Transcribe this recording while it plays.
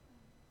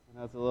I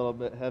know it's a little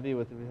bit heavy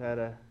we had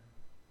a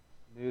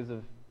news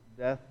of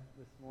death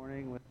this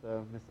morning with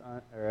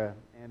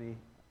Annie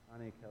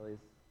Kelly's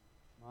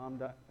mom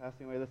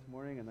passing away this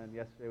morning, and then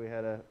yesterday we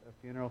had a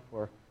funeral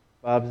for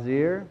Bob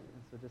Zier, and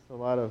so just a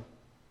lot of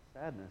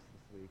sadness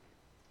this week.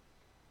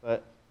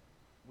 But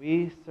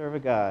we serve a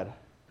God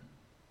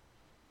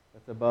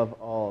that's above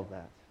all of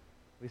that.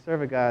 We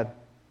serve a God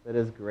that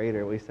is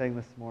greater. We sang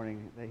this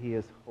morning that He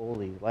is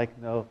holy, like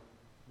no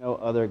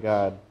other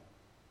God.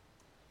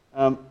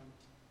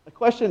 A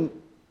question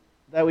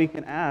that we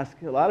can ask,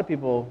 a lot of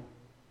people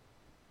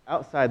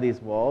outside these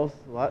walls,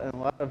 a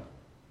lot of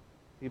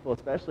people,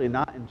 especially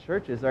not in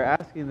churches, are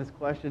asking this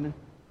question,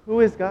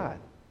 who is God?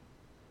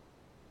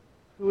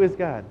 Who is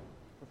God?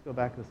 Let's go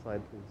back to the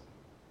slide,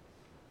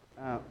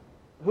 please.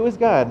 Who is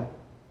God?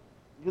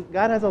 Because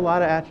God has a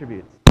lot of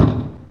attributes.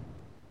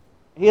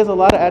 He has a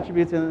lot of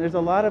attributes, and there's a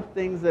lot of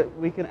things that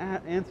we can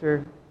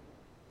answer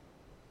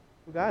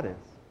who God is.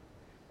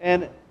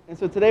 And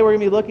so today we're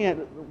going to be looking at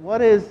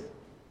what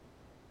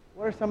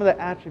are some of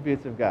the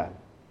attributes of God.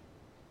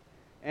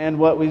 And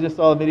what we just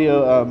saw a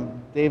video,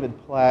 David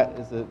Platt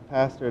is a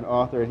pastor and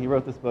author, and he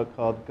wrote this book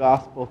called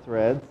Gospel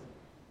Threads.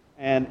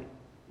 And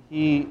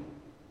he,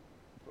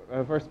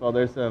 first of all,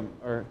 there's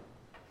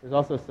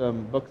also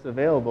some books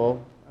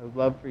available. I would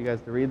love for you guys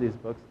to read these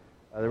books.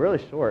 They're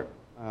really short.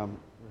 The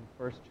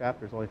first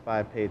chapter is only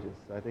 5 pages,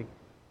 so I think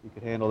you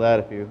could handle that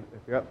if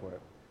you're up for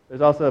it.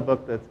 There's also a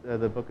book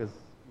the book is,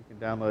 you can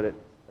download it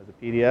as a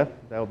PDF.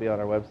 That will be on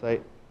our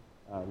website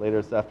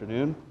later this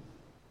afternoon.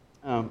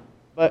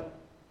 But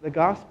the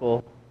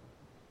gospel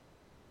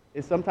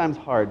is sometimes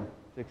hard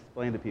to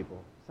explain to people.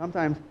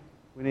 Sometimes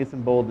we need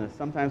some boldness.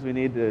 Sometimes we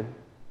need to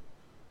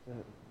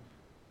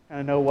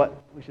kind of know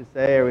what we should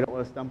say, or we don't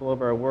want to stumble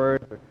over our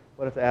words, or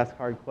what if to ask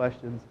hard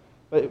questions.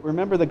 But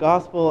remember, the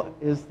gospel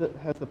has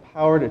the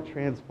power to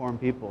transform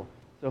people.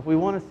 So if we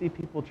want to see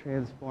people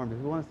transformed, if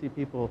we want to see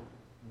people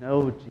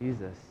know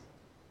Jesus,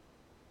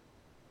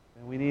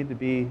 then we need to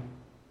be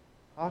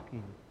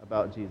talking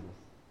about Jesus.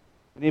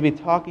 We need to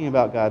be talking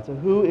about God. So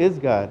who is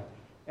God?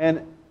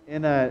 And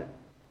in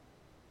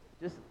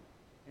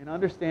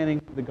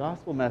understanding the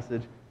gospel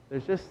message,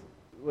 there's just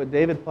what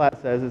David Platt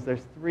says is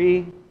there's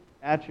 3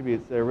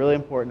 attributes that are really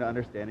important to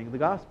understanding the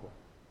gospel.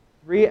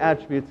 3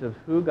 attributes of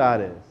who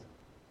God is.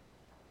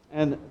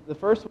 And the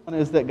first one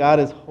is that God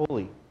is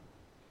holy.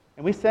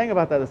 And we sang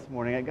about that this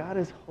morning, that God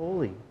is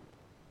holy.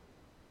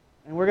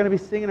 And we're going to be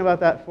singing about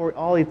that for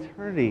all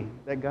eternity,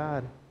 that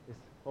God is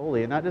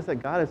holy. And not just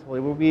that God is holy,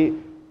 we'll be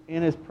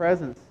in His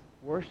presence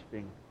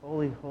worshiping,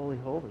 holy, holy,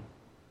 holy.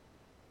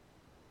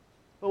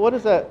 But what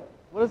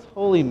does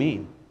holy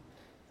mean?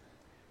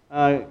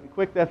 A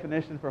quick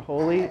definition for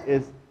holy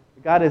is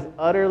God is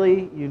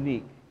utterly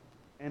unique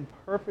and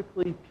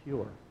perfectly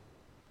pure.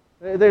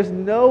 There's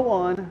no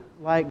one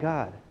like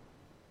God.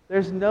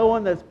 There's no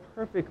one that's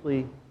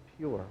perfectly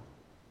pure.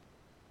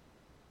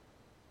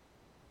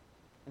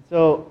 And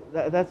so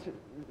that's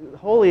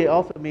holy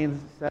also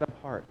means set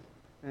apart.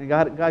 And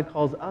God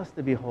calls us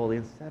to be holy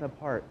and set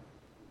apart.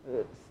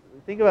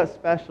 Think about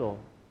special.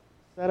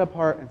 Set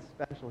apart and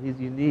special. He's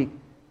unique,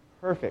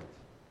 perfect.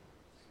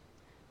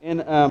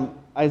 In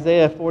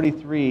Isaiah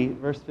 43,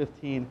 verse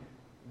 15,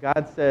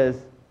 God says,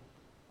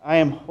 I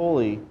am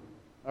holy,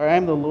 or I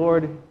am the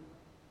Lord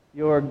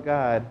your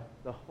God,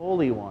 the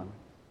Holy One,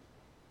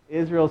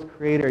 Israel's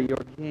Creator, your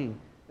King.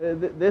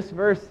 This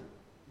verse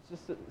is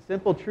just a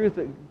simple truth,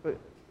 but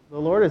the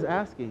Lord is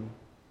asking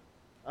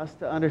us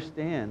to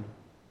understand.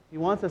 He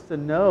wants us to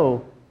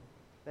know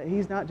that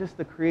He's not just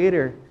the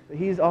Creator, but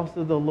He's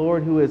also the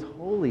Lord who is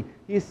holy.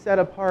 He is set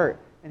apart,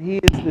 and He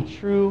is the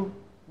true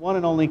one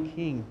and only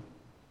King.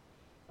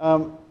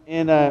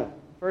 In 1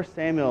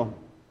 Samuel,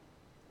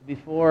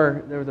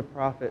 before there was a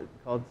prophet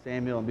called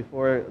Samuel, and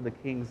before the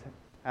kings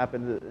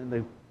happened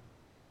in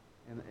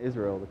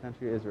Israel, the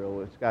country of Israel,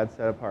 which God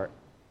set apart,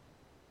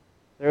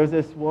 there was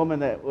this woman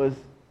that was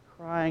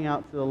crying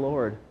out to the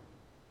Lord.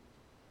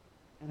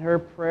 And her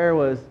prayer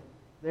was,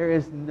 there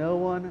is no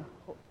one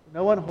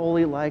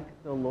holy like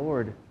the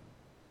Lord.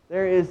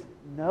 There is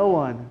no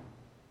one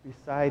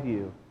beside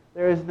you.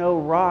 There is no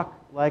rock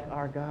like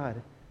our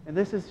God.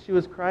 And she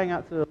was crying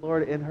out to the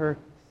Lord in her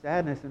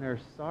sadness and her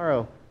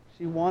sorrow.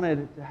 She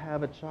wanted to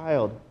have a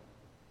child.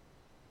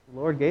 The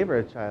Lord gave her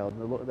a child.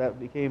 That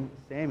became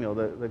Samuel,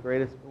 one of the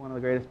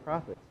greatest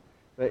prophets,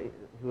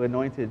 who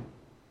anointed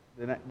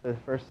the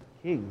first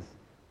kings.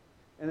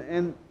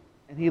 And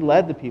he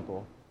led the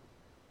people.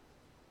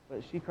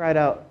 But she cried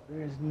out,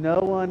 there is no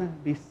one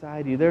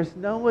beside you. There's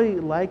nobody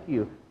like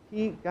you.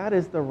 God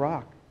is the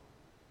rock.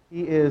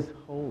 He is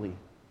holy.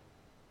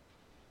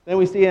 Then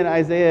we see in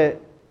Isaiah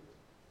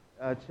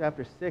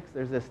chapter 6,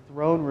 there's this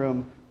throne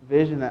room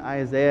vision that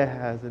Isaiah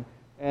has.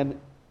 And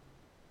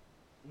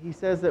he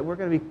says that we're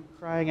going to be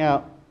crying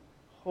out,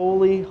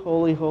 holy,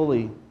 holy,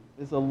 holy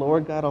is the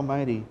Lord God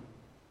Almighty.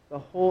 The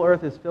whole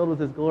earth is filled with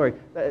His glory.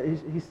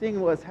 He's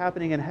seeing what's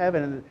happening in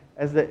heaven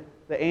as the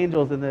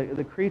angels and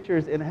the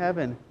creatures in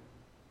heaven,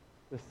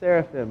 the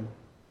seraphim,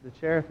 the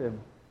cherubim,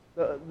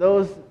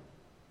 those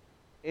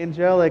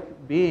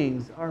angelic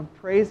beings are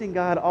praising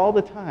God all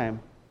the time.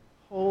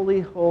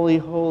 Holy, holy,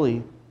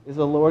 holy is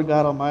the Lord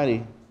God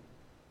Almighty.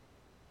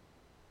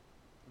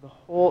 The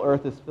whole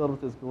earth is filled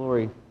with His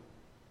glory.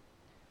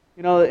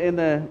 You know,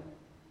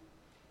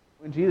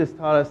 when Jesus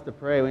taught us to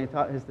pray, when He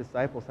taught His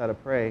disciples how to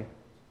pray,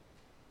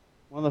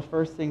 one of the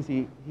first things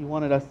He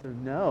wanted us to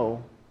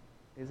know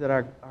is that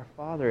our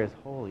Father is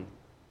holy.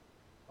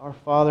 Our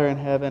Father in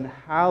heaven,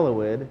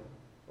 hallowed,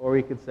 or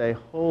we could say,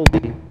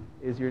 holy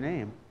is your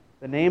name.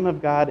 The name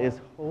of God is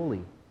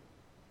holy.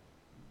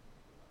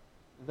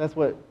 That's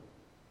what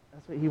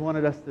He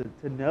wanted us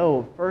to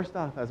know first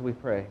off as we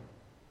pray.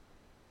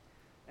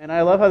 And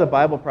I love how the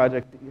Bible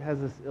Project has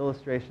this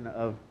illustration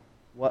of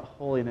what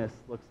holiness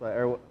looks like,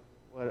 or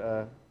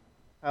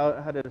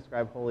how to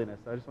describe holiness.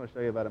 So I just want to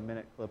show you about a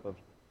minute clip of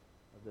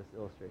this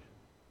illustration.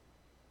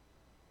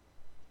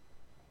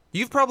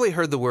 You've probably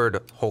heard the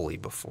word holy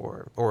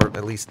before, or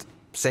at least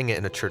sang it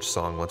in a church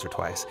song once or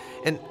twice.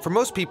 And for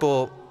most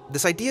people,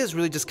 this idea is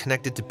really just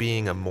connected to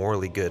being a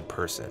morally good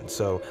person.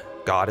 So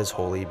God is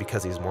holy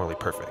because He's morally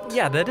perfect.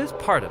 Yeah, that is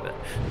part of it.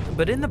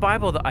 But in the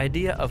Bible, the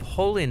idea of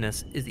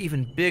holiness is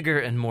even bigger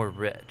and more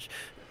rich.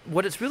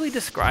 What it's really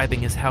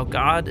describing is how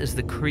God is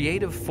the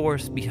creative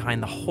force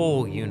behind the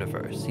whole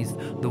universe. He's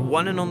the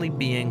one and only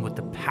being with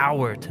the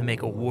power to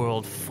make a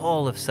world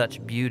full of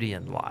such beauty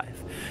and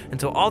life.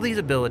 And so all these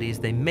abilities,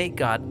 they make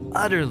God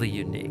utterly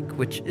unique,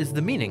 which is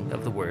the meaning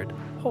of the word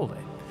holy.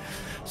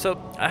 So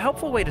a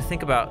helpful way to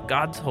think about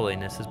God's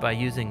holiness is by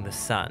using the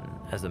sun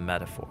as a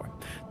metaphor.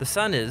 The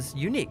sun is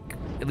unique,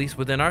 at least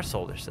within our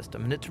solar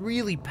system, and it's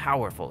really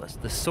powerful. It's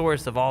the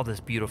source of all this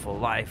beautiful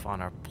life on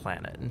our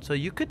planet. And so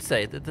you could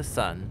say that the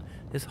sun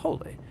is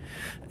holy.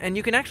 And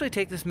you can actually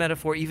take this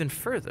metaphor even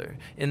further,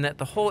 in that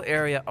the whole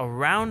area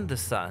around the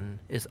sun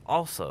is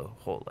also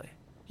holy.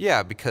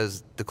 Yeah,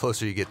 because the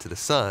closer you get to the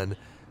sun,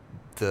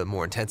 the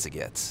more intense it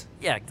gets.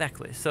 Yeah,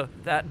 exactly. So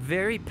that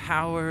very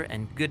power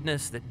and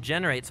goodness that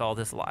generates all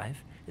this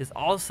life is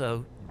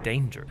also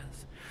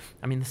dangerous.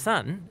 I mean, the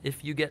sun,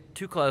 if you get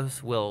too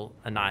close, will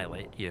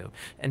annihilate you.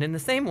 And in the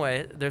same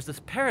way, there's this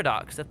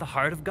paradox at the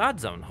heart of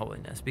God's own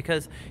holiness,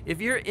 because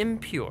if you're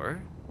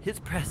impure, His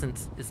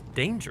presence is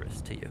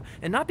dangerous to you.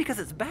 And not because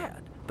it's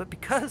bad, but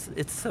because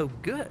it's so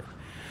good.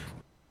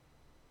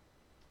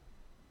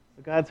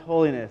 So God's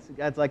holiness,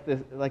 God's like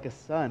a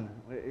sun.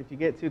 If you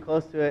get too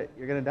close to it,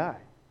 you're going to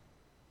die.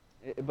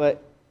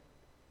 But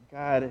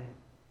God,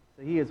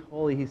 so He is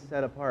holy, He's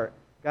set apart.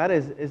 God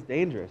is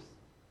dangerous.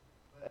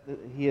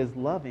 He is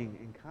loving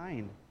and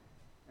kind.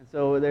 And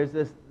so there's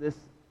this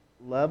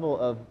level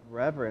of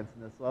reverence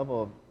and this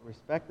level of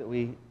respect that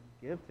we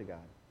give to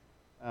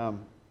God.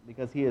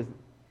 Because He is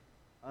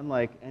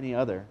unlike any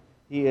other.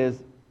 He is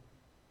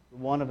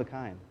one of a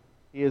kind.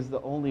 He is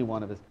the only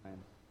one of His kind.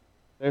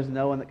 There's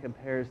no one that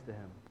compares to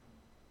Him.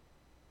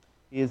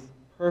 He is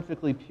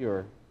perfectly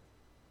pure.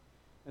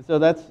 And so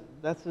that's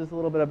just a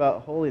little bit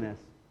about holiness.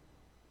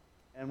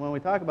 And when we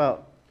talk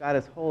about God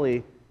is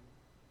holy,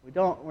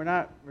 we're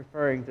not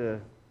referring to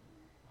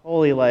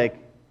holy like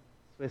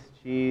Swiss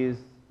cheese.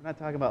 We're not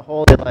talking about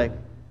holy like,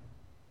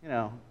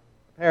 a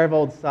pair of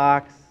old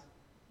socks.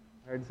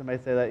 I heard somebody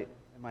say that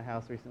in my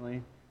house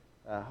recently.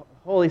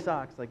 Holy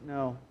socks. Like,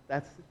 no,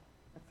 that's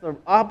the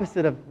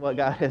opposite of what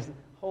God is.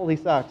 Holy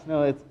socks.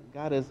 No,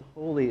 God is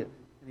holy, and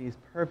He's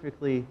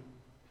perfectly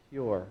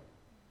pure.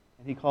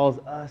 And He calls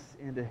us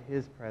into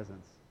His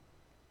presence.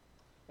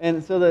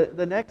 And so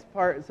the next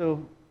part, so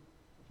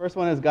the first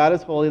one is God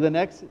is holy. The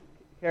next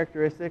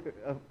characteristic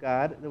of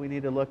God that we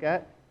need to look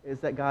at is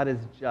that God is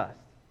just.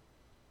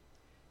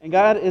 And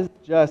God is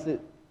just.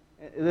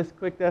 This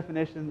quick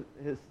definition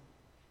is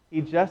He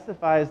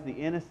justifies the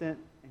innocent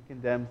and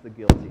condemns the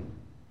guilty.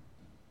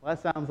 Well,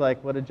 that sounds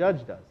like what a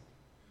judge does.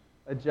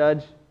 A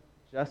judge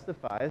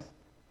justifies.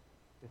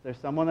 If there's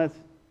someone that's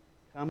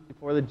come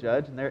before the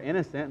judge and they're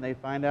innocent and they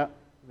find out,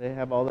 they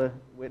have all the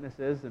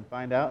witnesses and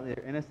find out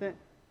they're innocent,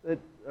 that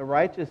a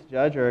righteous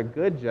judge or a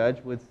good judge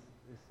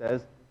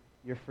says,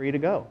 you're free to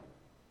go.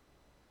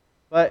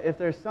 But if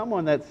there's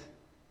someone that's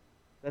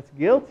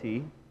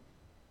guilty,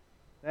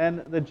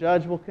 then the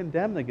judge will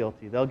condemn the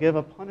guilty. They'll give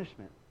a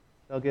punishment.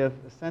 They'll give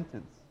a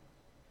sentence.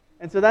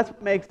 And so that's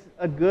what makes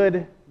a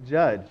good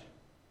judge.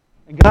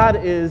 And God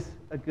is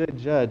a good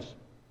judge.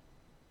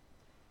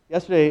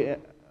 Yesterday,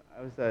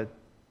 I was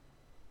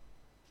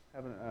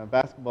having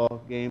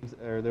basketball games,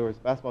 or there was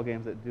basketball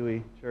games at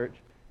Dewey Church.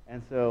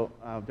 And so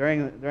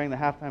during the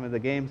halftime of the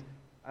games,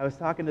 I was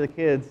talking to the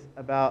kids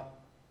about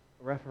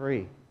a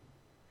referee.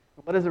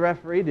 What does a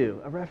referee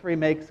do? A referee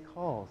makes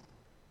calls.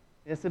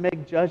 He has to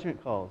make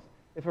judgment calls.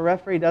 If a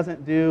referee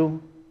doesn't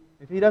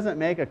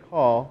make a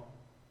call,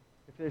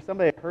 if there's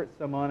somebody that hurts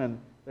someone and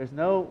there's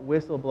no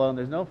whistle blown,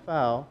 there's no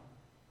foul,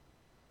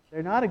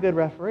 they're not a good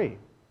referee,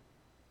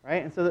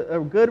 right? And so a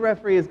good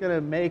referee is going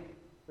to make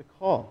the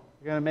call.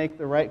 They're going to make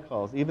the right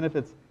calls, even if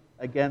it's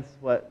against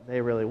what they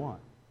really want.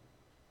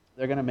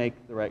 They're going to make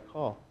the right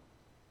call.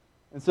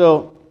 And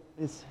so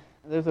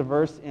there's a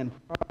verse in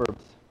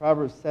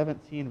Proverbs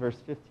 17, verse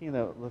 15,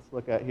 that let's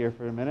look at here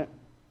for a minute.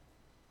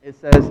 it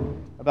says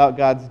about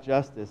God's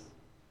justice.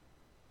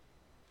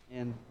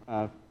 And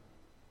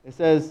it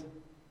says,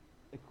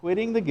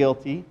 acquitting the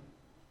guilty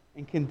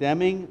and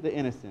condemning the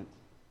innocent.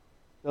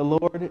 The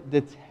Lord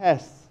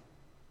detests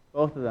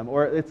both of them,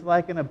 or it's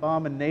like an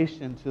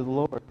abomination to the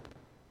Lord.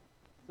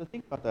 So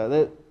think about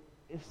that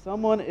if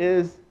someone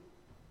is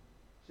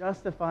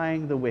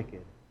justifying the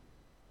wicked,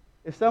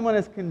 if someone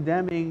is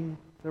condemning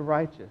the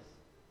righteous,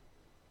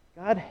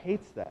 God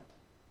hates that.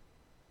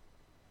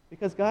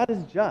 Because God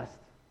is just.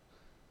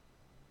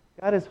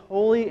 God is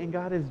holy and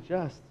God is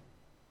just.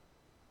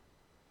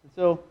 And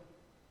so,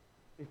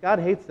 if God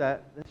hates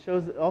that, that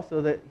shows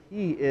also that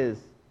He is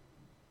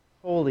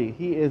holy.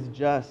 He is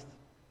just.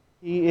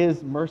 He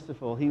is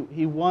merciful.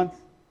 He wants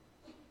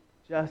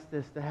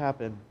justice to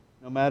happen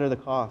no matter the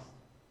cost,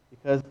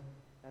 because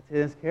that's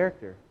His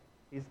character.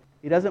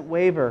 He doesn't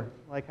waver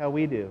like how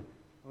we do.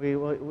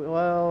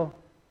 Well,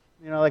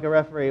 like a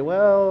referee,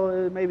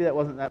 well, maybe that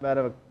wasn't that bad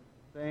of a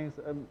thing.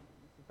 So,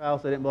 foul,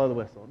 so I didn't blow the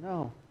whistle.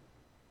 No.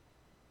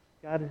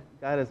 God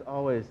is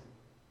always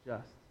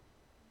just.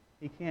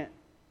 He can't,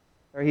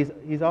 or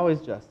He's always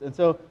just. And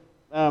so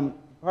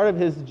part of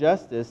His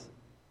justice,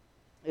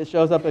 it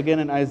shows up again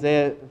in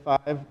Isaiah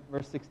 5,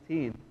 verse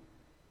 16.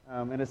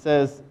 And it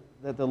says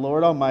that the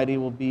Lord Almighty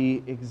will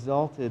be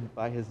exalted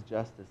by His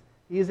justice.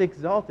 He is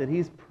exalted.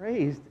 He's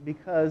praised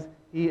because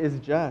He is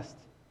just.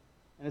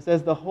 And it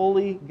says the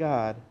holy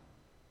God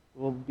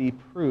will be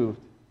proved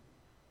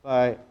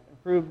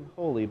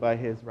holy by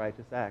His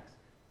righteous acts.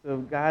 So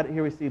God,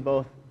 here we see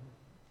both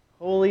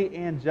holy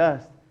and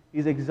just.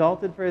 He's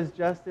exalted for His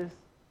justice,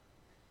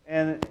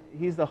 and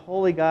He's the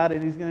holy God,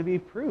 and He's going to be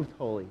proved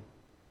holy.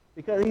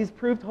 Because He's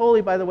proved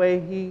holy by the way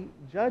He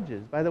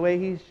judges, by the way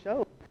He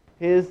shows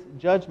His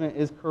judgment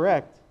is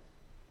correct.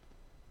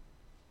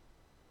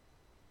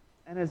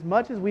 And as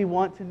much as we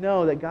want to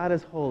know that God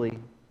is holy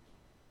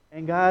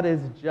and God is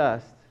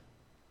just,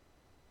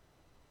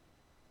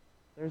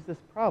 there's this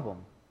problem.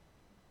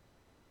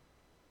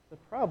 The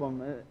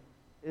problem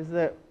is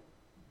that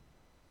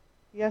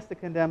He has to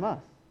condemn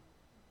us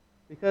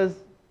because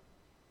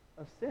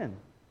of sin.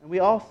 And we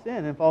all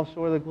sin and fall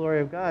short of the glory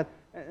of God.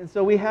 And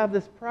so we have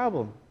this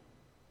problem.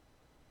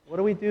 What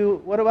do we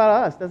do? What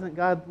about us? Doesn't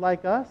God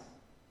like us?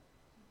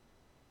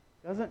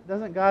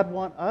 Doesn't God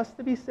want us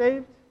to be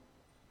saved?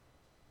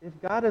 If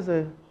God is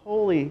a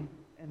holy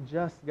and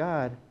just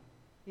God,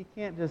 He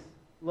can't just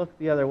look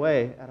the other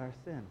way at our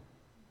sin.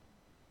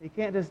 He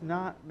can't just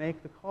not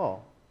make the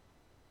call.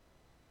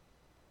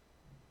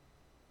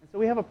 And so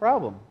we have a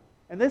problem.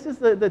 And this is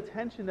the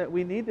tension that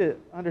we need to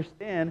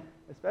understand,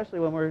 especially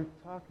when we're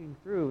talking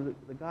through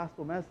the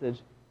gospel message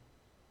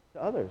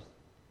to others.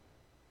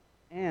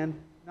 And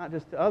not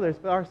just to others,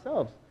 but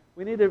ourselves.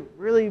 We need to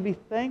really be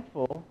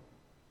thankful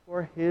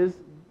for His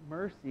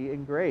mercy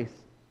and grace,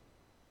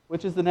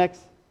 which is the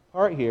next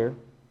part here.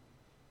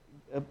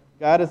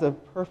 God is a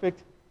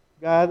perfect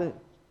God,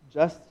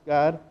 just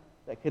God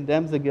that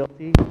condemns the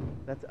guilty.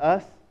 That's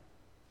us.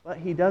 But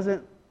He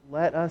doesn't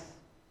let us.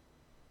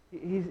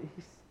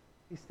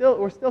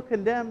 We're still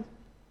condemned,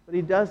 but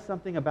He does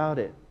something about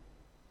it.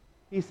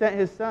 He sent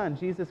His Son,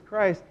 Jesus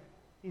Christ.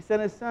 He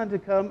sent His Son to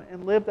come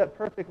and live that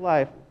perfect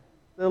life,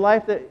 the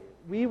life that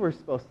we were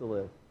supposed to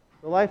live,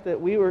 the life that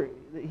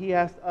He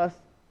asked us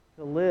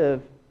to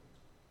live,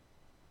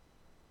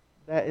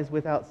 that is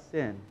without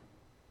sin.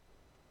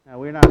 Now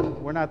we're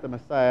not the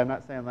Messiah. I'm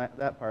not saying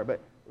that part, but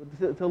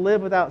to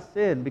live without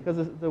sin, because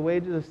the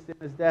wages of sin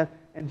is death,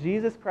 and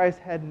Jesus Christ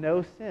had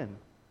no sin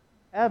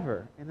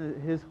ever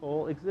in His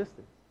whole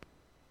existence.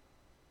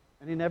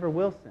 And He never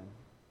will sin.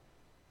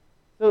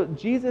 So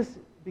Jesus,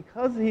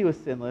 because He was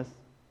sinless,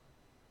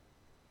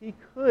 He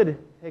could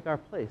take our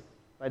place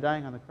by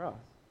dying on the cross.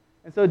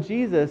 And so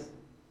Jesus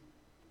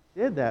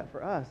did that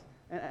for us.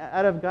 And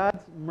out of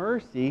God's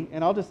mercy,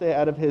 and I'll just say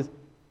out of His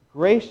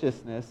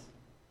graciousness,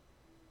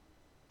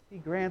 He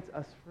grants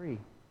us free.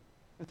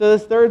 And so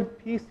this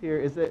third piece here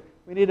is that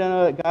we need to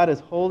know that God is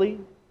holy,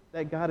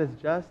 that God is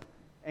just,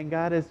 and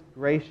God is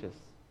gracious.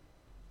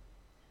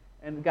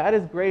 And God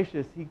is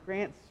gracious. He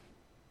grants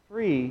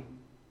free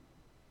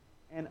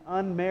and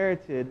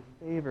unmerited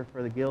favor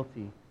for the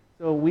guilty.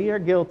 So we are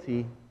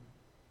guilty,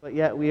 but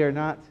yet we are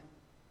not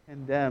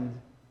condemned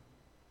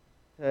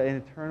to an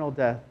eternal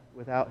death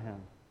without Him,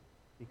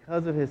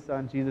 because of His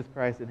Son, Jesus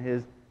Christ, and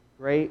His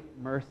great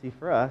mercy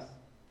for us,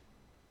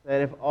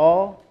 that if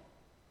all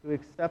who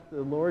accept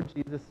the Lord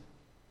Jesus'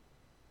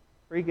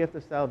 free gift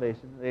of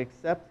salvation, they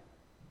accept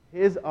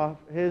His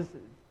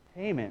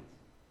payment,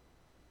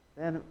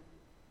 then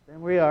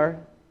we are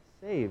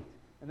saved.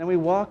 And then we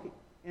walk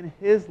in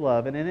His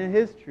love and in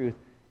His truth.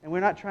 And we're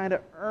not trying to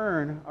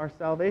earn our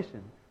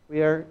salvation.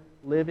 We are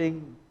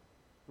living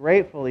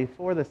gratefully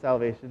for the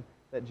salvation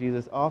that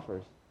Jesus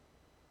offers.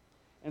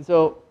 And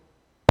so,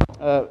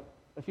 a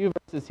few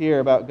verses here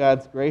about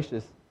God's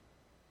gracious,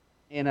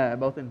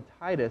 both in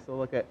Titus. We'll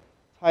look at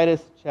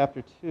Titus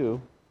chapter 2.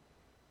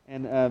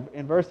 And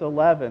in verse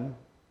 11,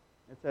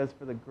 it says,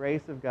 "For the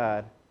grace of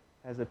God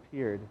has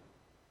appeared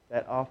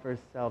that offers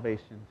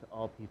salvation to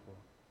all people."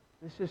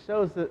 This just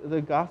shows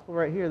the gospel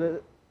right here,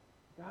 that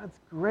God's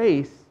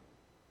grace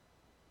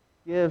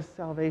gives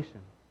salvation.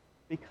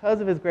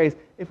 Because of his grace.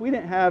 If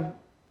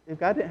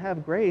God didn't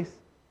have grace,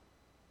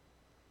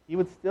 he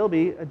would still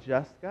be a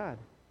just God.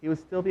 He would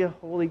still be a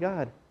holy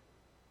God.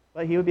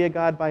 But he would be a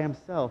God by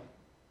himself.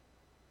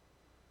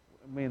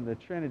 I mean, the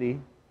Trinity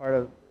part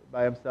of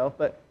by himself,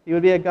 but he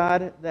would be a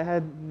God that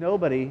had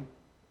nobody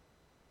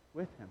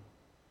with him.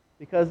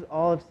 Because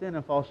all have sinned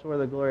and fall short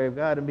of the glory of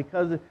God, and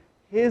because of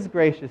his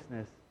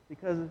graciousness,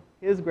 because of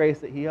his grace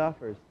that he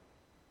offers,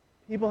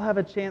 people have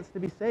a chance to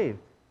be saved.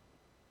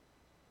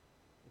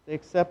 If they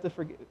accept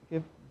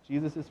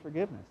Jesus'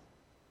 forgiveness.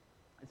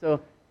 And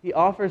so he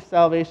offers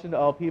salvation to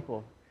all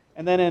people.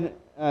 And then in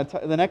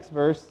the next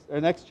verse,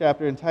 or next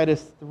chapter, in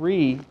Titus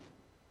 3,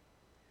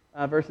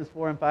 verses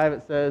 4 and 5,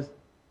 it says,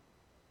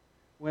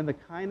 "When the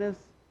kindness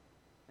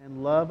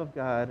and love of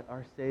God,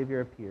 our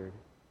Savior, appeared,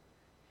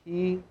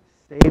 he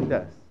saved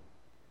us,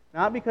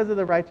 not because of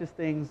the righteous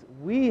things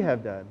we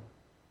have done,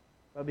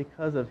 but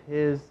because of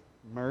his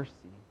mercy."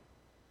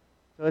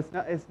 So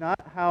it's not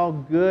how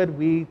good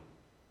we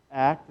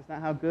act, it's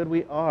not how good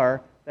we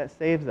are that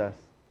saves us.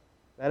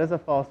 That is a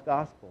false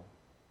gospel.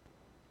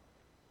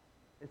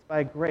 It's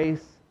by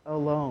grace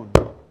alone.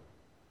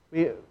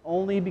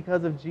 Only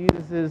because of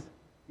Jesus'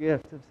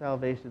 gift of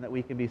salvation that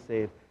we can be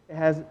saved.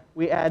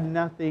 We add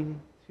nothing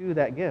to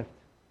that gift.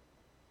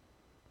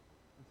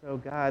 And so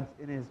God,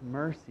 in his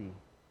mercy,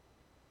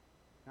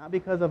 not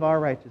because of our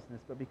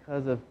righteousness, but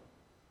because of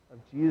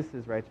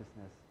Jesus'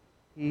 righteousness,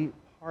 he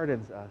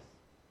pardons us.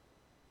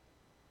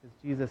 Because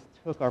Jesus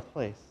took our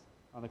place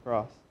on the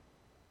cross.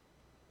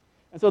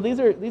 And so these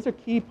are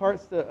key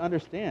parts to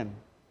understand.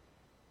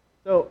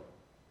 So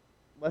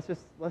let's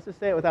just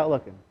say it without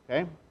looking,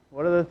 okay?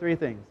 What are the three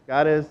things?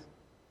 God is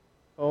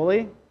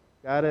holy,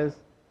 God is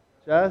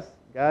just,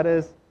 God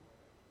is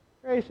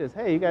gracious.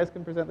 Hey, you guys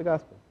can present the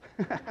gospel.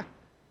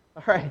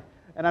 All right.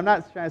 And I'm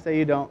not trying to say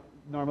you don't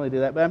normally do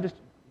that, but I'm just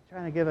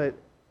trying to give an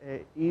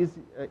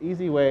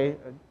easy way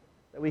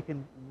that we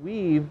can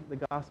weave the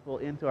gospel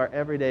into our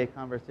everyday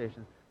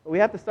conversations. But we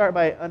have to start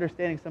by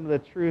understanding some of the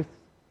truths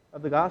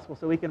of the gospel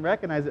so we can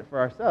recognize it for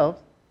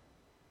ourselves,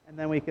 and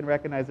then we can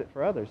recognize it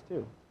for others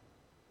too.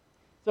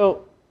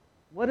 So,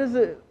 what does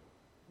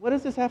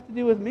this have to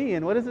do with me?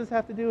 And what does this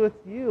have to do with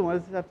you? And what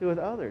does this have to do with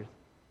others?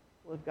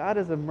 Well, if God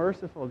is a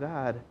merciful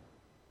God,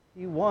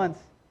 he wants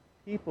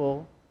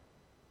people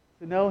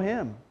to know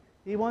him.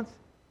 He wants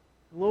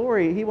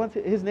glory. He wants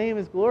his name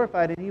is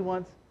glorified, and he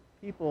wants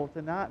people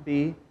to not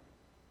be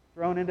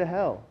thrown into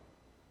hell.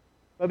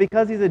 But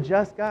because he's a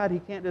just God, he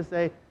can't just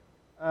say,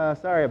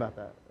 sorry about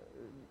that.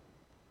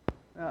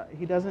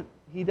 He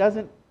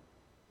doesn't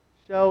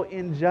show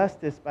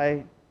injustice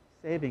by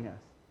saving us.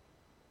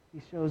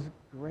 He shows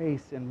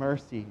grace and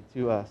mercy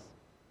to us.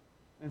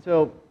 And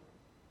so,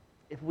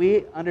 if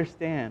we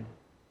understand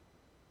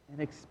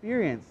and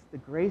experience the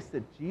grace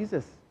that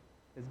Jesus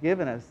has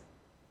given us,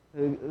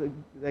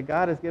 that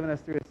God has given us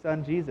through his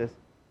Son Jesus,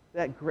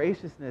 that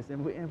graciousness,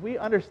 and if we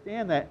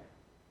understand that,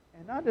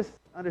 and not just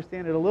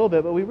understand it a little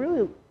bit, but we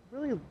really,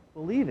 really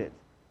believe it,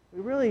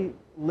 we really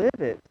live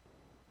it,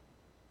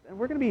 then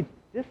we're going to be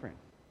different.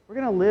 We're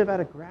going to live out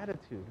of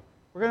gratitude.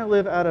 We're going to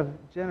live out of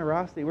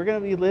generosity. We're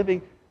going to be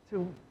living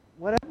to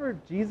whatever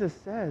Jesus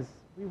says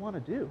we want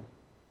to do.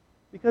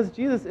 Because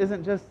Jesus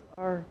isn't just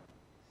our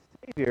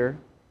Savior,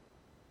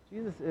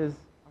 Jesus is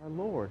our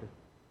Lord.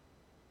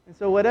 And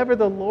so whatever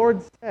the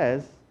Lord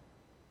says,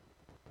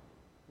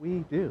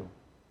 we do.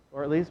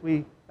 Or at least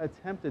we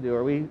attempt to do,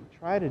 or we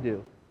try to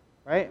do.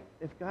 Right?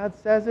 If God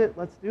says it,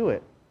 let's do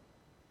it.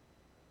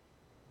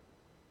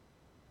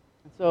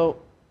 And so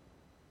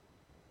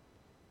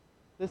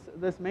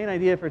this main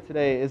idea for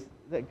today is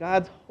that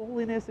God's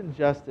holiness and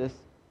justice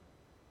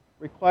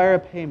require a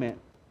payment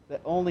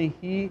that only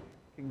he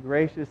can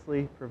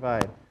graciously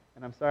provide.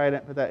 And I'm sorry I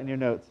didn't put that in your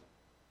notes.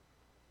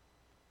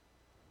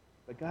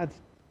 But God's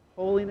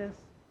holiness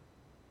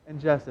and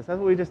justice, that's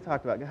what we just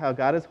talked about, how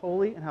God is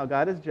holy and how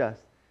God is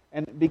just.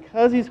 And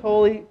because he's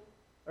holy,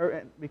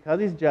 or because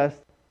he's just,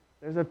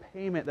 there's a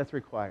payment that's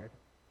required.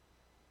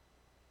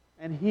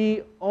 And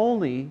he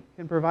only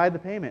can provide the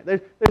payment.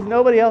 There's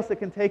nobody else that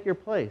can take your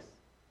place.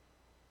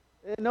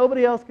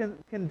 Nobody else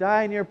can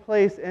die in your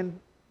place and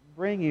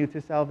bring you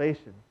to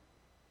salvation.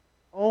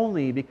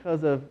 Only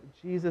because of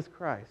Jesus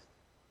Christ.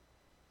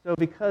 So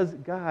because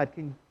God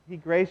he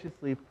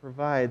graciously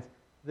provides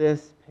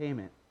this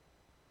payment.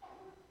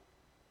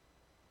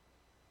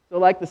 So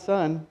like the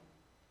Son,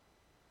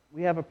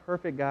 we have a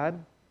perfect God.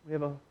 We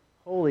have a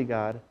holy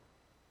God.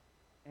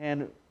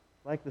 And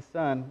like the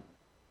Son,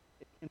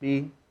 it can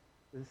be,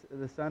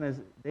 the Son is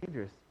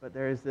dangerous. But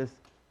there is this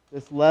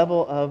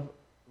level of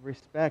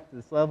respect,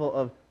 this level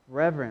of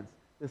reverence,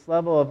 this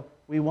level of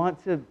we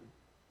want to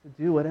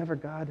do whatever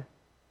God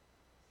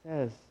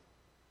says.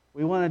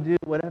 We want to do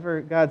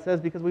whatever God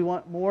says because we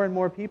want more and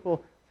more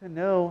people to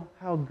know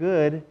how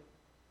good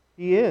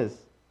he is.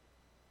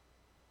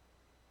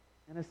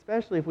 And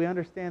especially if we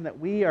understand that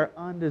we are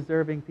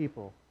undeserving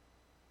people.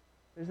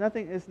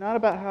 It's not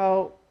about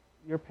how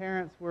your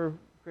parents were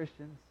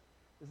Christians.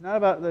 It's not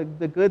about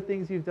the good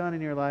things you've done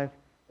in your life.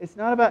 It's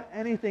not about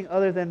anything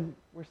other than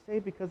we're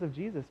saved because of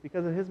Jesus,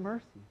 because of his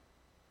mercy.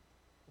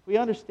 If we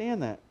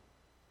understand that,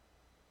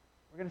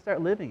 we're going to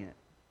start living it.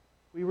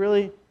 We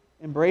really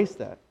embrace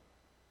that.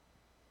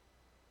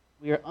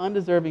 We are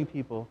undeserving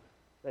people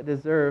that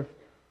deserve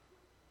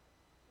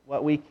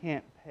what we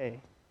can't pay.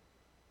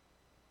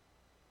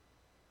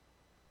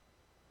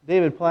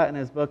 David Platt in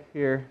his book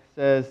here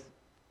says,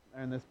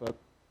 or in this book,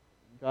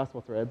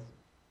 Gospel Threads,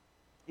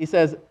 he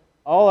says,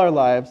 all our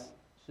lives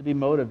should be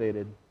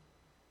motivated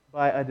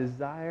by a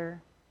desire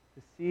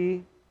to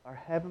see our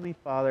Heavenly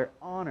Father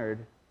honored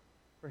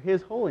for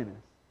his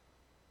holiness.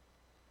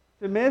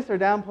 To miss or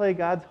downplay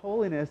God's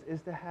holiness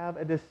is to have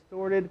a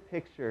distorted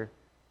picture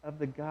of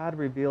the God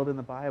revealed in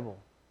the Bible.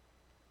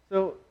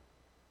 So,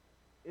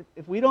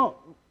 if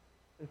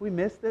we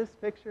miss this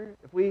picture,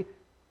 if we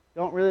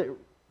don't really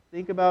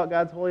think about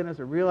God's holiness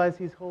or realize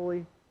he's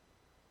holy,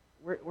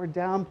 we're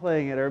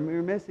downplaying it or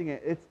we're missing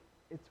it.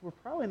 We're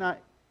probably not,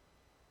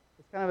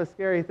 it's kind of a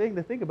scary thing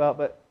to think about,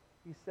 but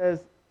he says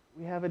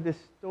we have a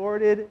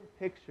distorted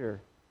picture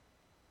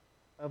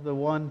of the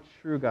one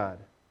true God,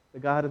 the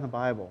God in the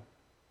Bible.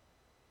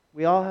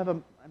 We all have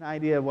an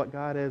idea of what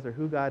God is or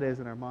who God is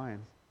in our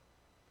minds,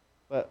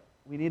 but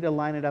we need to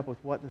line it up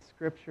with what the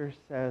Scripture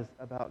says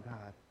about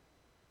God,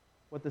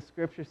 what the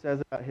Scripture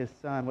says about his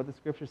Son, what the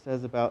Scripture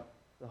says about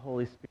the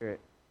Holy Spirit.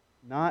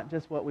 Not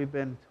just what we've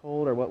been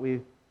told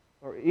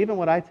or even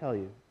what I tell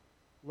you.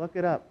 Look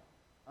it up.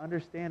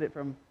 Understand it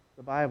from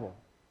the Bible.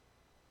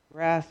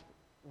 Grasp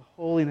the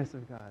holiness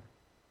of God,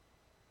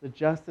 the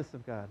justice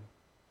of God,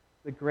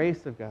 the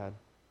grace of God.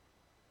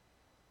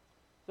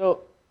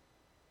 So,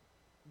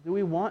 do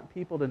we want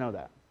people to know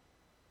that?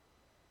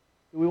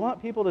 Do we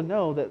want people to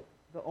know that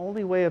the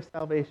only way of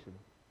salvation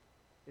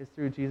is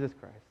through Jesus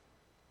Christ?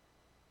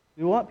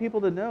 Do we want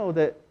people to know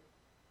that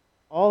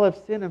all have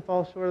sinned and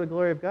fall short of the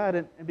glory of God,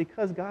 and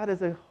because God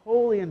is a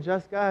holy and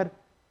just God,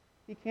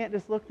 he can't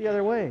just look the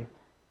other way.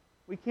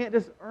 We can't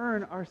just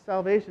earn our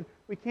salvation.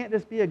 We can't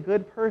just be a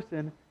good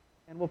person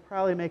and we'll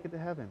probably make it to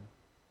heaven.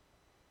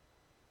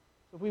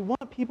 So if we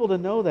want people to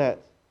know that,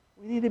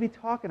 we need to be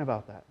talking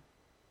about that.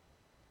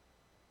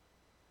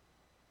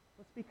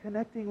 Let's be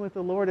connecting with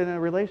the Lord in a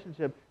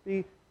relationship.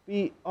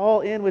 Be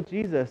all in with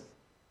Jesus.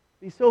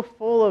 Be so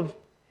full of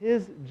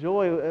his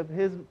joy, of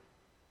his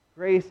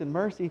grace and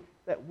mercy,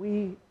 that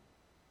we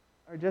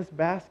are just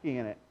basking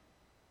in it,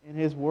 in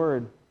his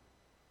word,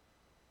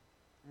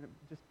 and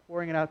just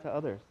pouring it out to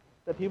others,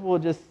 that people will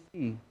just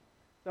see.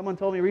 Someone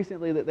told me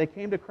recently that they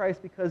came to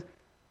Christ because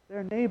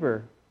their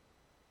neighbor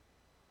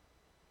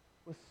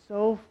was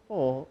so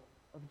full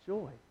of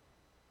joy.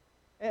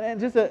 And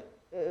just a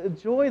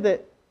joy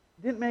that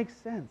didn't make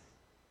sense.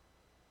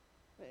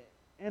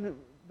 And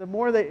the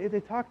more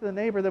they talk to the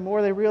neighbor, the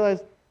more they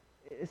realize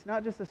it's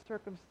not just a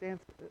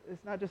circumstance.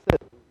 It's not just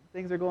that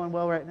things are going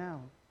well right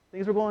now.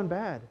 Things are going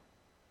bad.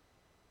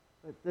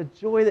 But the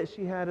joy that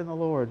she had in the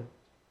Lord,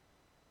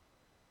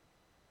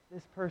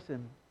 this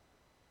person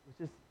was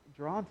just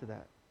drawn to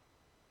that.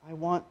 I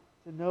want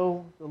to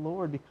know the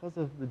Lord because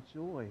of the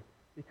joy,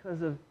 because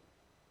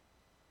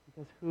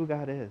who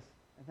God is.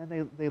 And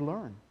then they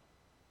learn.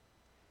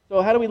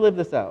 So how do we live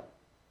this out?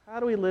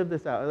 How do we live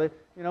this out?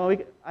 You know,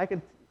 I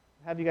can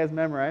have you guys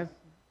memorize.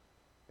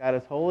 God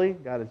is holy,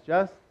 God is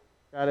just,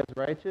 God is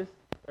righteous,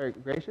 or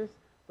gracious.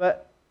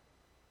 But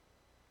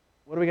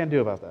what are we going to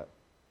do about that?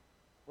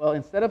 Well,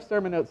 instead of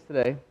sermon notes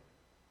today,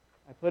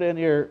 I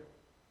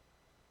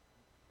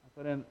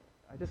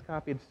just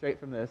copied straight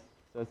from this.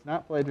 So it's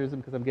not plagiarism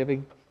because I'm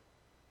giving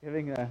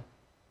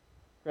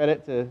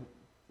credit to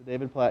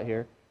David Platt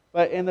here.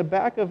 But in the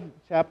back of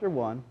chapter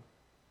 1,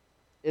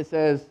 it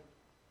says,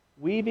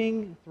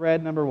 weaving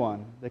thread number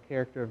 1, the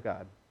character of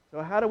God.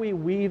 So how do we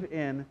weave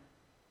in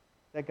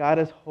that God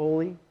is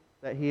holy,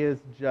 that he is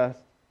just,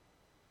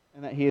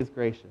 and that he is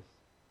gracious?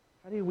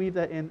 How do you weave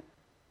that in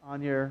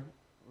on your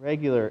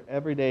regular,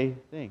 everyday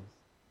things?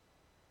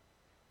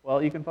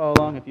 Well, you can follow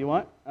along if you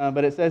want,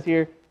 but it says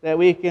here that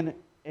we can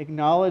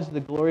acknowledge the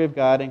glory of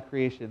God in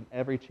creation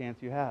every chance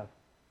you have.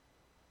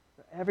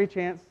 So every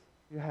chance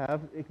you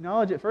have,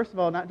 acknowledge it, first of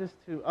all, not just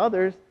to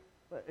others,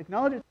 but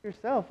acknowledge it to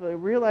yourself.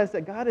 Realize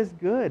that God is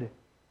good,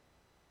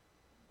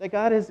 that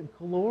God is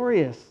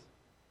glorious.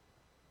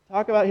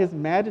 Talk about his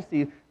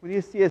majesty. When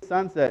you see a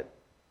sunset,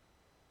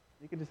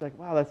 you can just like,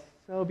 wow, that's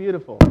so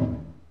beautiful.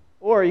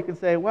 Or you can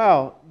say,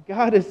 wow,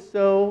 God is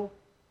so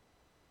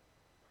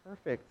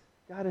perfect.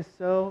 God is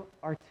so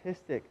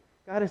artistic.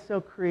 God is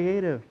so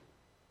creative.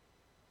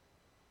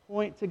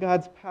 Point to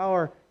God's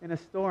power in a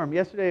storm.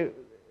 Yesterday,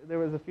 there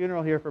was a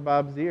funeral here for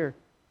Bob Zier,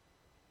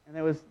 and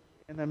it was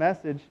in the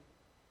message,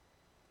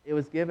 it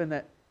was given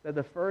that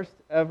the first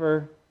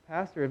ever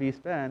pastor of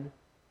East Bend,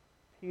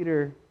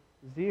 Peter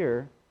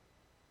Zier,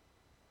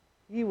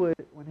 he would,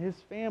 when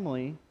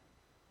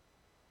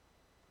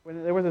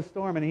there was a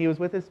storm and he was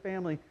with his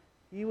family,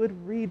 he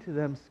would read to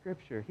them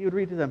Scripture. He would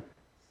read to them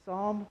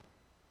Psalm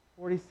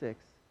 46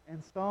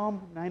 and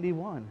Psalm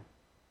 91.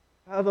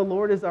 How the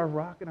Lord is our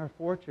rock and our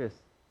fortress.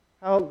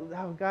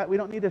 how God, we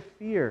don't need to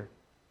fear.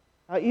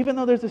 Even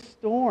though there's a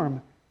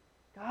storm,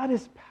 God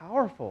is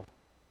powerful.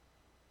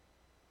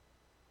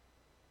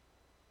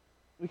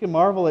 We can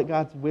marvel at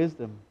God's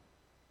wisdom.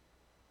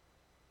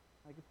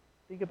 Like,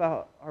 think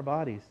about our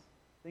bodies.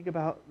 Think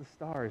about the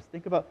stars.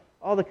 Think about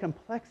all the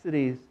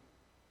complexities.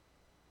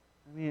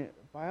 I mean,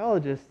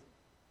 biologists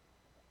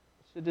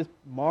should just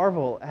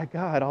marvel at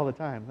God all the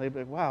time. They'd be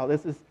like, wow,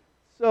 this is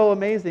so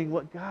amazing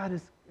what God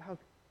is,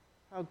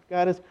 how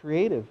God is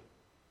creative,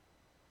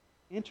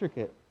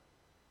 intricate.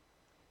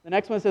 The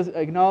next one says,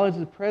 acknowledge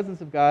the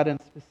presence of God in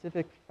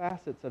specific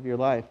facets of your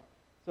life.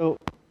 So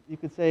you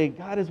could say,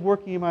 God is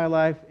working in my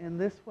life in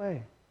this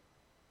way.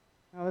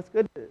 Now, it's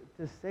good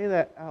to say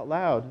that out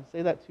loud.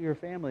 Say that to your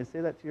family.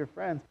 Say that to your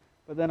friends.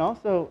 But then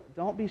also,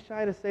 don't be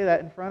shy to say that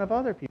in front of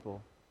other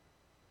people.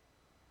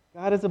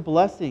 God is a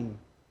blessing.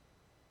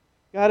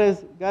 God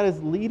is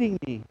leading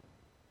me.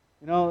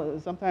 You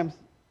know, sometimes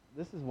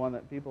this is one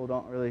that people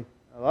don't really,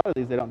 a lot of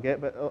these they don't get,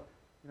 but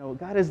you know,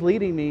 God is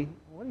leading me.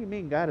 What do you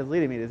mean God is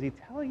leading me? Is He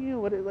telling you?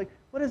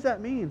 What does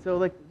that mean?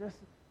 So just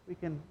we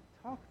can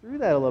talk through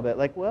that a little bit.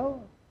 Like,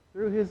 well,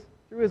 through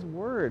His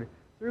Word,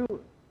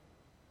 through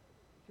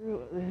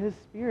His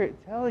Spirit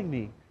telling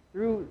me,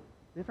 through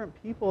different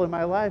people in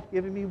my life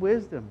giving me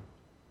wisdom.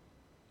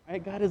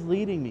 Right? God is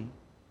leading me.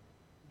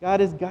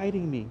 God is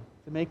guiding me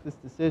to make this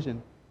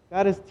decision.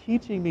 God is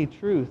teaching me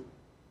truth.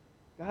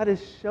 God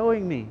is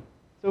showing me.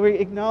 So we're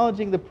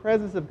acknowledging the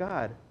presence of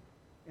God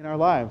in our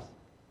lives.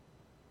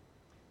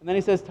 And then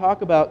he says,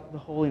 talk about the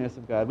holiness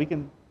of God.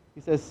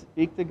 He says,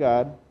 speak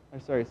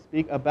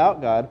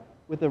about God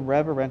with a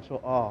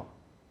reverential awe.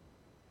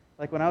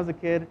 Like when I was a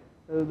kid,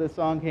 the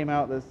song came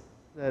out that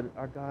said,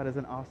 our God is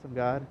an awesome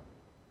God.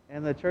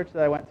 And the church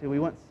that I went to, we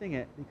wouldn't sing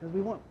it because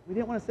we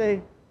didn't want to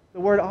say the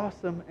word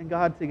awesome and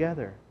God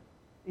together.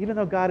 Even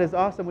though God is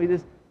awesome, I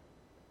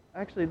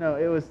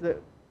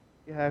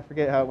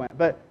forget how it went.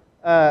 But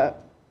it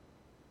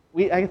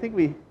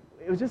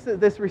was just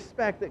this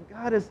respect that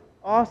God is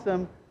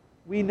awesome.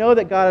 We know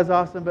that God is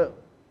awesome, but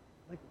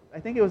I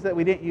think it was that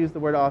we didn't use the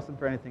word awesome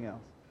for anything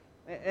else.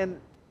 And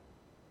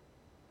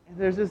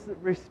there's this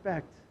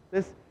respect,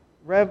 this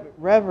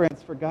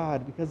reverence for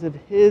God because of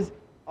His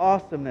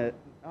awesomeness.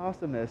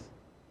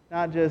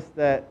 Not just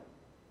that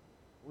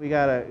we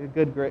got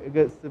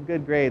some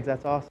good grades,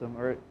 that's awesome,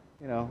 or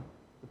the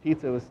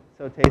pizza was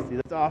so tasty,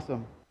 that's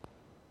awesome.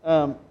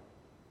 And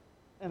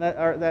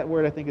that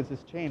word I think is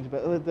just changed,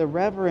 but the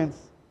reverence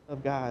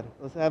of God.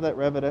 Let's have that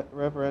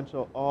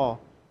reverential awe.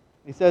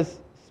 He says,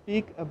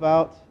 speak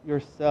about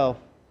yourself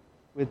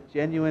with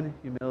genuine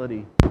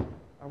humility.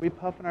 Are we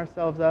puffing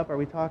ourselves up? Are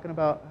we talking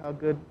about how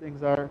good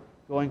things are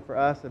going for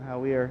us and how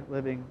we are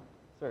living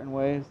certain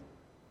ways?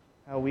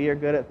 How we are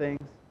good at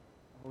things?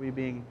 Are we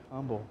being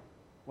humble?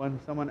 When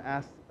someone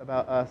asks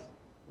about us,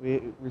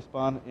 we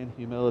respond in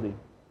humility.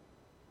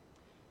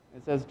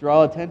 It says,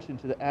 draw attention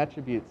to the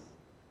attributes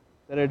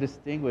that are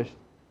distinguished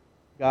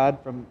God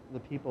from the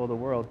people of the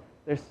world.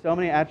 There's so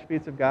many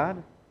attributes of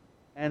God,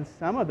 and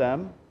some of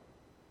them,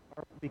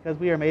 because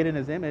we are made in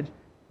His image,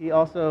 He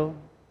also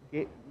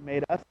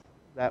made us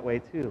that way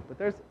too. But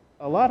there's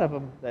a lot of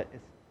them that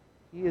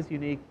He is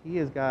unique, He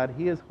is God,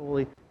 He is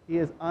holy, He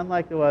is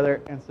unlike no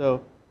other, and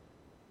so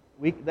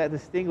that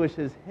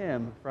distinguishes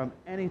Him from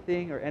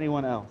anything or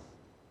anyone else.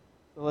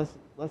 So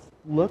let's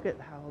look at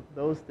how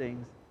those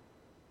things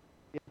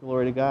give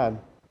glory to God.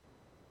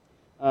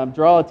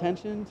 Draw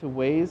attention to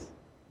ways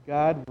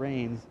God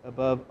reigns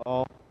above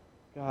all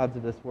gods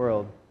of this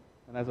world.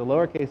 And as a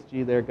lowercase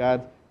g there,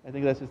 gods, I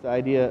think that's just the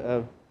idea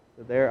of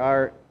that there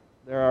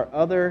are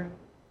other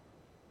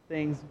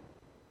things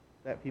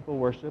that people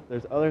worship.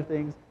 There's other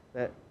things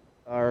that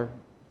are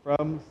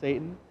from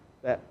Satan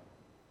that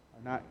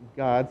are not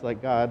gods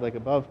like God, like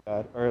above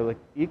God, or like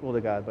equal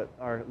to God, but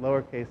are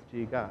lowercase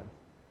g gods.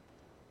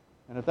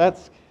 And if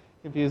that's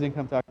confusing,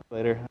 come talk to us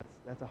later.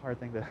 That's a hard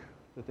thing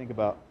to think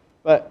about.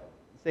 But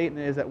Satan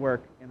is at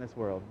work in this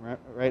world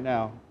right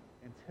now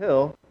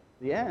until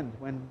the end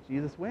when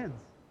Jesus wins,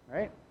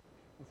 right?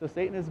 And so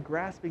Satan is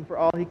grasping for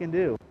all he can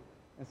do.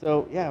 And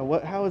so,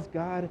 how is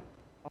God,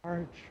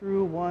 our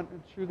true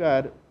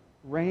God,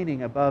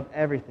 reigning above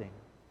everything?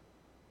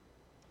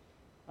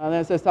 And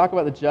then it says, talk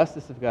about the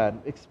justice of God.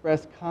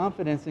 Express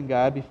confidence in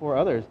God before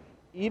others,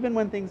 even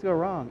when things go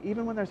wrong,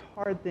 even when there's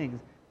hard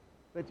things.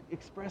 But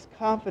express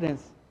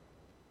confidence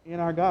in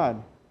our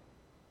God.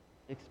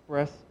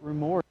 Express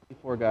remorse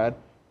before God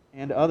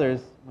and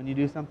others when you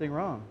do something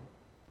wrong.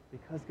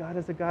 Because God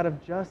is a God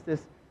of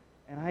justice,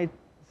 and I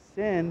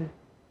sinned,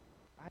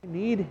 I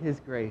need His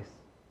grace.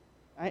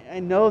 I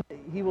know that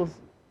He will.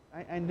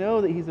 I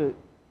know that He's a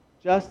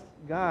just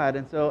God,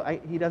 and so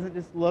He doesn't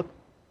just look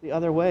the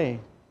other way.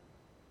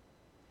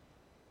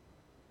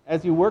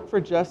 As you work for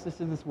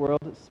justice in this world,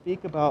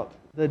 speak about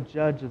the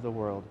judge of the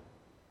world.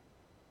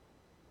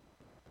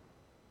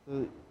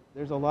 So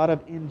there's a lot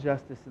of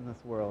injustice in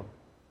this world.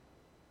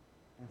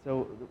 And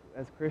so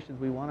as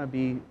Christians, we want to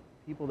be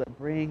people that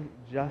bring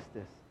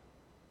justice.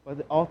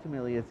 But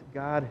ultimately, it's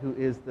God who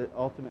is the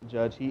ultimate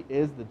judge. He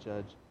is the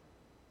judge.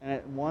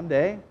 And one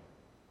day,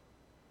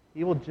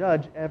 He will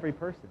judge every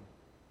person.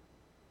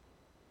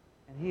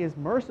 And he is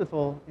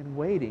merciful in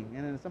waiting.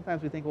 And then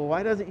sometimes we think, well,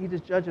 why doesn't he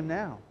just judge him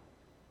now?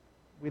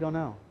 We don't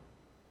know.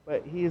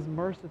 But he is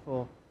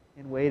merciful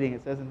in waiting.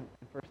 It says in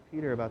 1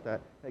 Peter about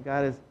that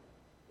God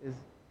is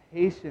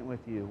patient with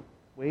you,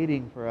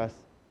 waiting for us,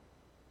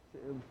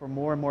 for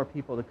more and more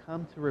people to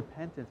come to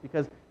repentance,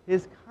 because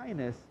his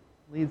kindness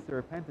leads to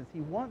repentance.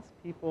 He wants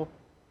people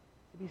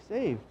to be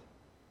saved.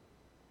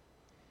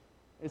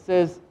 It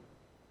says,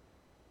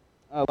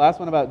 last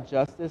one about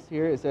justice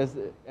here, it says,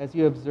 as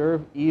you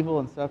observe evil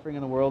and suffering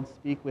in the world,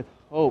 speak with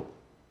hope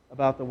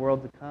about the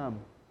world to come.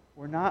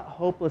 We're not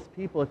hopeless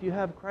people. If you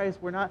have Christ,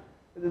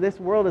 this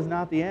world is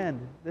not the end.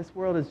 This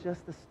world is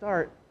just the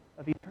start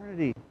of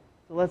eternity.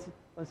 So let's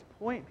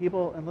point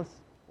people and let's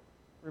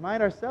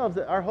remind ourselves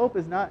that our hope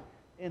is not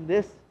in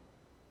this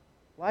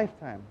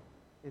lifetime.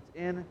 It's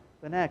in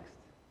the next.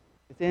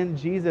 It's in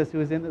Jesus, who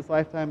is in this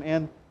lifetime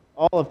and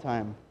all of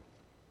time.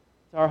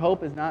 So our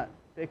hope is not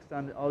fixed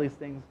on all these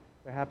things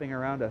that are happening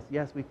around us.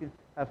 Yes, we can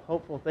have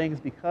hopeful things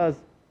because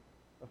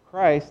of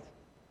Christ,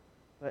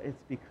 but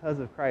it's because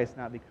of Christ,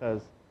 not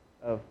because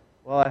of,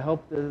 well, I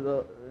hope in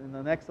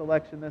the next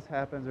election this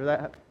happens or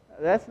that.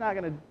 That's not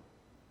going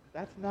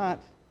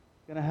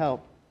to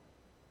help.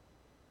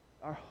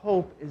 Our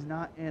hope is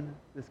not in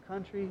this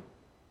country.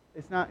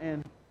 It's not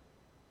in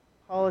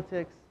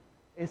politics.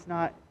 It's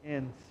not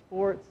in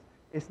sports.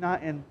 It's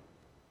not in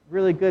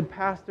really good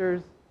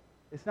pastors.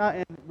 It's not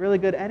in really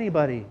good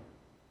anybody.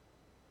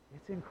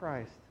 It's in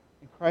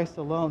Christ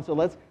alone. So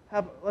let's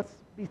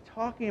be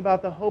talking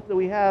about the hope that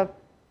we have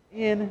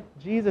in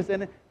Jesus,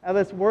 and how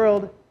this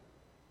world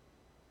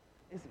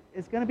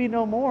is going to be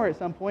no more at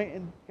some point,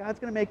 and God's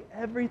going to make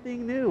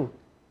everything new.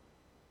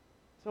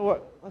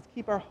 So let's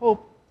keep our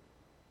hope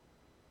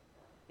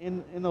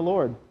in the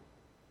Lord.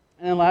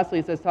 And then lastly,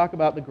 it says, talk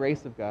about the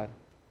grace of God.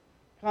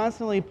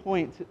 Constantly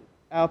point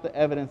out the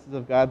evidences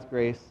of God's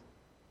grace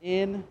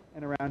in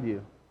and around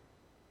you.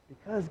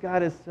 Because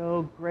God is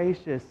so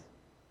gracious,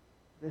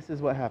 this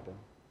is what happened.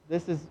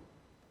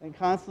 And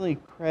constantly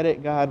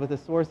credit God with the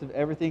source of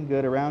everything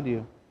good around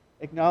you.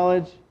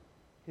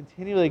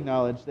 Continually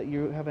acknowledge that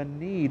you have a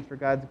need for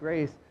God's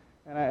grace.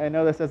 And I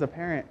know this as a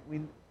parent.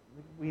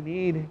 We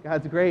need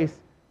God's grace,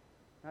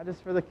 not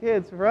just for the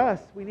kids, for us.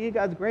 We need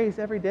God's grace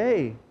every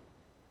day.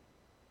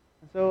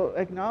 And so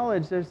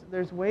acknowledge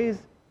there's ways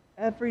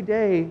every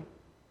day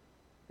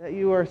that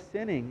you are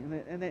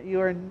sinning and that you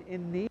are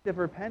in need of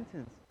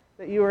repentance,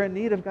 that you are in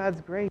need of God's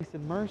grace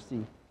and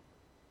mercy.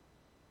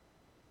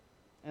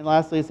 And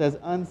lastly, it says,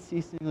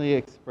 unceasingly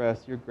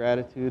express your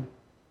gratitude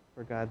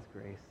for God's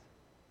grace.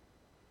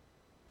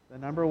 The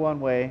number one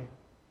way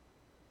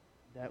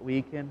that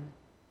we can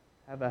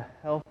have a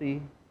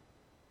healthy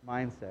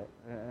mindset,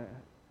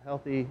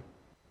 healthy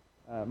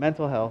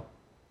mental health,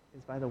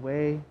 is by the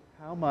way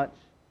how much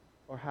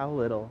or how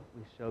little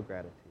we show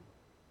gratitude.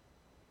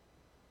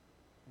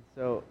 And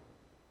so,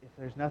 if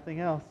there's nothing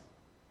else,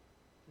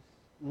 just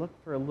look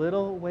for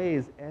little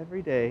ways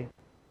every day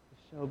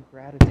to show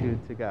gratitude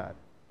to God.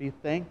 Be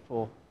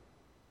thankful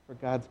for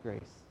God's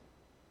grace.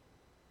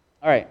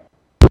 All right,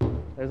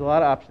 there's a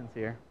lot of options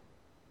here.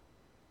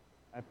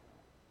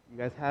 You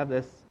guys have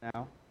this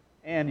now,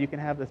 and you can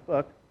have this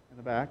book in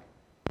the back,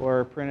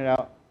 or print it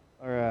out,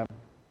 or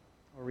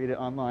read it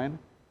online,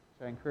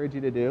 which I encourage you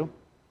to do.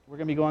 We're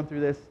going to be going through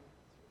this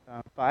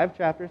 5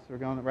 chapters, so we're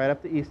going right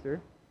up to Easter.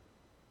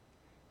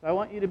 So I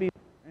want you to be,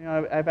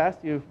 I've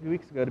asked you a few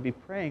weeks ago to be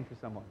praying for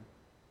someone.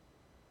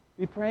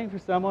 Be praying for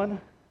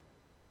someone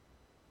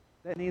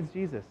that needs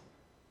Jesus.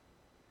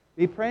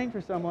 Be praying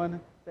for someone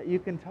that you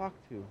can talk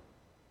to.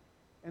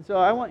 And so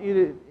I want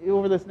you to,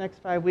 over this next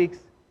 5 weeks,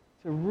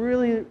 to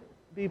really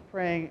be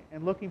praying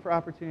and looking for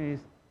opportunities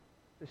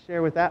to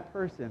share with that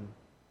person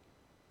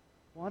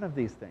one of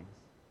these things.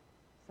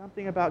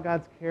 Something about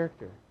God's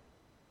character.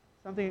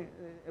 Something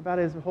about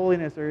His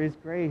holiness or His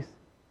grace,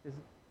 His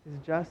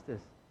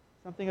justice.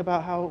 Something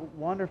about how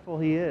wonderful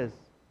He is.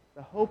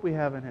 The hope we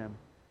have in Him.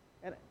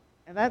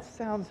 And that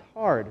sounds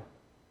hard,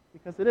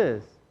 because it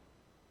is.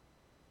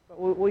 But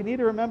what we need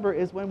to remember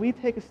is when we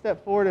take a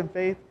step forward in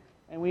faith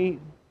and we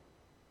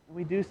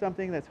do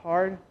something that's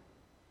hard,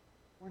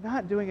 we're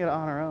not doing it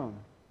on our own.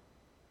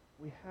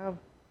 We have,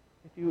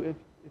 if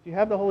you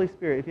have the Holy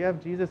Spirit, if you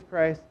have Jesus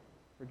Christ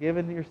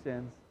forgiven your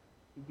sins,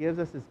 He gives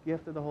us His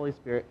gift of the Holy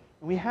Spirit,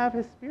 and we have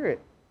His Spirit.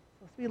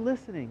 So let's be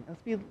listening.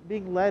 Let's be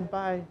being led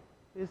by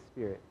His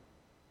Spirit.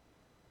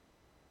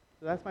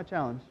 So that's my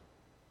challenge.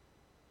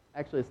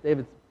 Actually,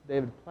 it's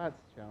David Platt's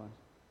challenge,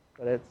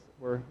 but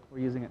we're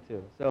using it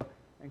too. So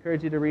I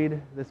encourage you to read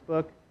this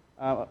book.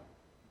 And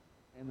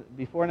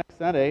before next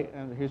Sunday,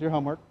 and here's your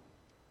homework.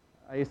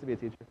 I used to be a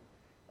teacher.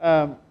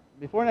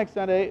 Before next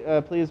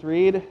Sunday, please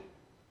read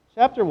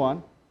chapter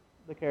 1,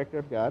 The Character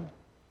of God.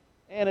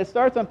 And it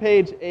starts on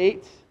page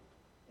 8,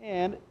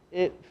 and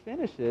it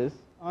finishes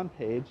on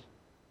page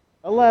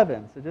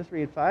 11. So just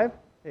read 5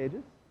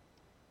 pages.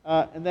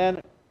 And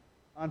then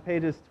on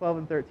pages 12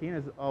 and 13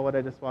 is all what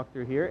I just walked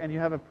through here, and you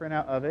have a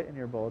printout of it in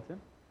your bulletin.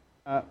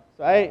 So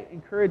I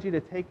encourage you to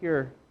take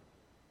your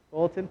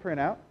bulletin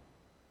printout.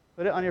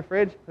 Put it on your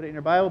fridge, put it in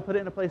your Bible, put it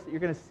in a place that you're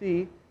going to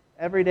see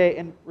every day,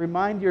 and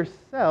remind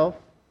yourself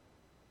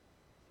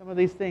some of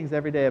these things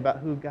every day about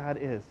who God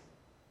is.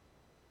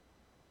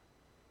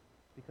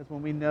 Because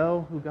when we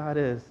know who God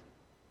is,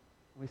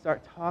 when we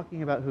start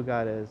talking about who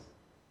God is,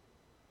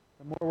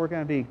 the more we're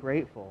going to be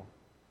grateful,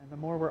 and the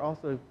more we're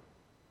also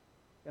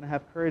going to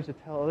have courage to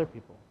tell other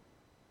people.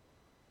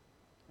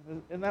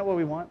 Isn't that what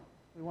we want?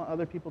 We want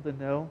other people to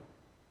know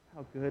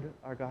how good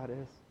our God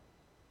is.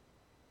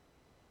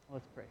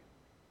 Let's pray.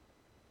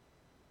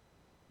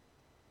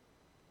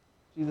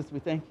 Jesus, we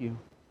thank you.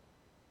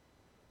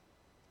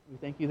 We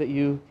thank you that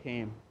you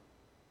came.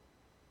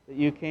 That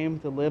you came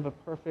to live a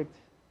perfect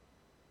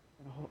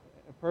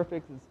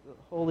and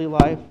holy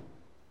life,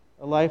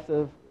 a life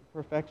of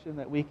perfection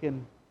that we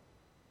can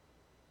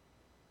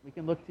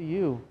look to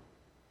you.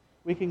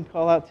 We can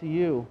call out to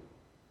you.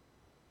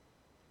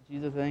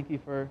 Jesus, thank you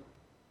for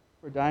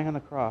dying on the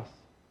cross,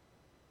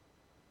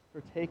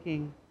 for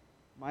taking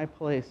my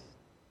place,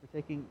 for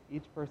taking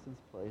each person's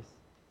place,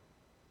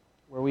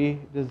 where we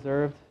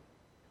deserved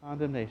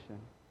condemnation,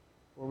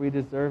 where we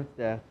deserved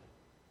death.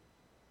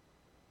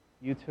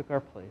 You took our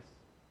place.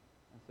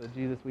 And so,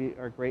 Jesus, we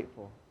are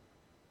grateful.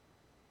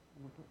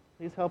 And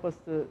please help us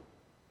to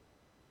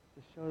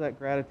show that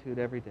gratitude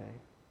every day.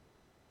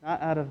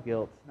 Not out of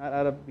guilt, not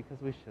out of because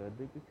we should,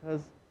 but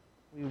because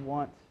we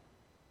want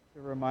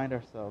to remind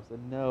ourselves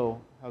and know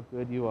how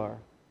good you are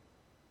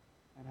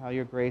and how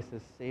your grace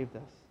has saved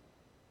us.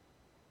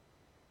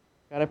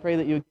 God, I pray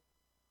that you would give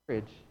us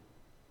courage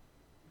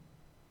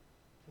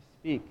to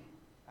speak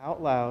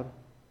out loud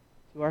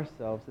to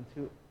ourselves and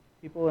to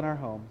people in our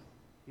homes,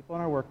 people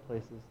in our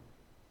workplaces,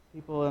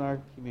 people in our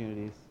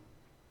communities.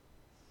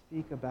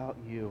 Speak about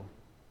you.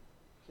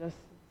 Just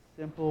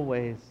simple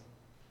ways.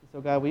 And so,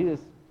 God, we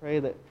just pray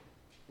that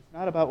it's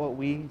not about what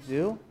we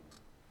do,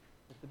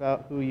 it's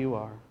about who you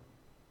are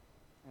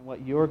and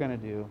what you're going to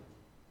do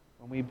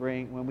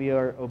when we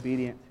are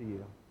obedient to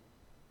you.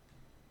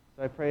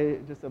 So I pray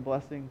just a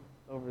blessing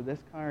over this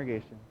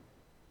congregation,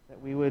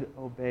 that we would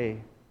obey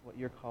what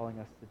you're calling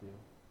us to do.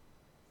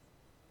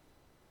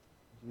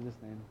 In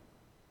Jesus' name.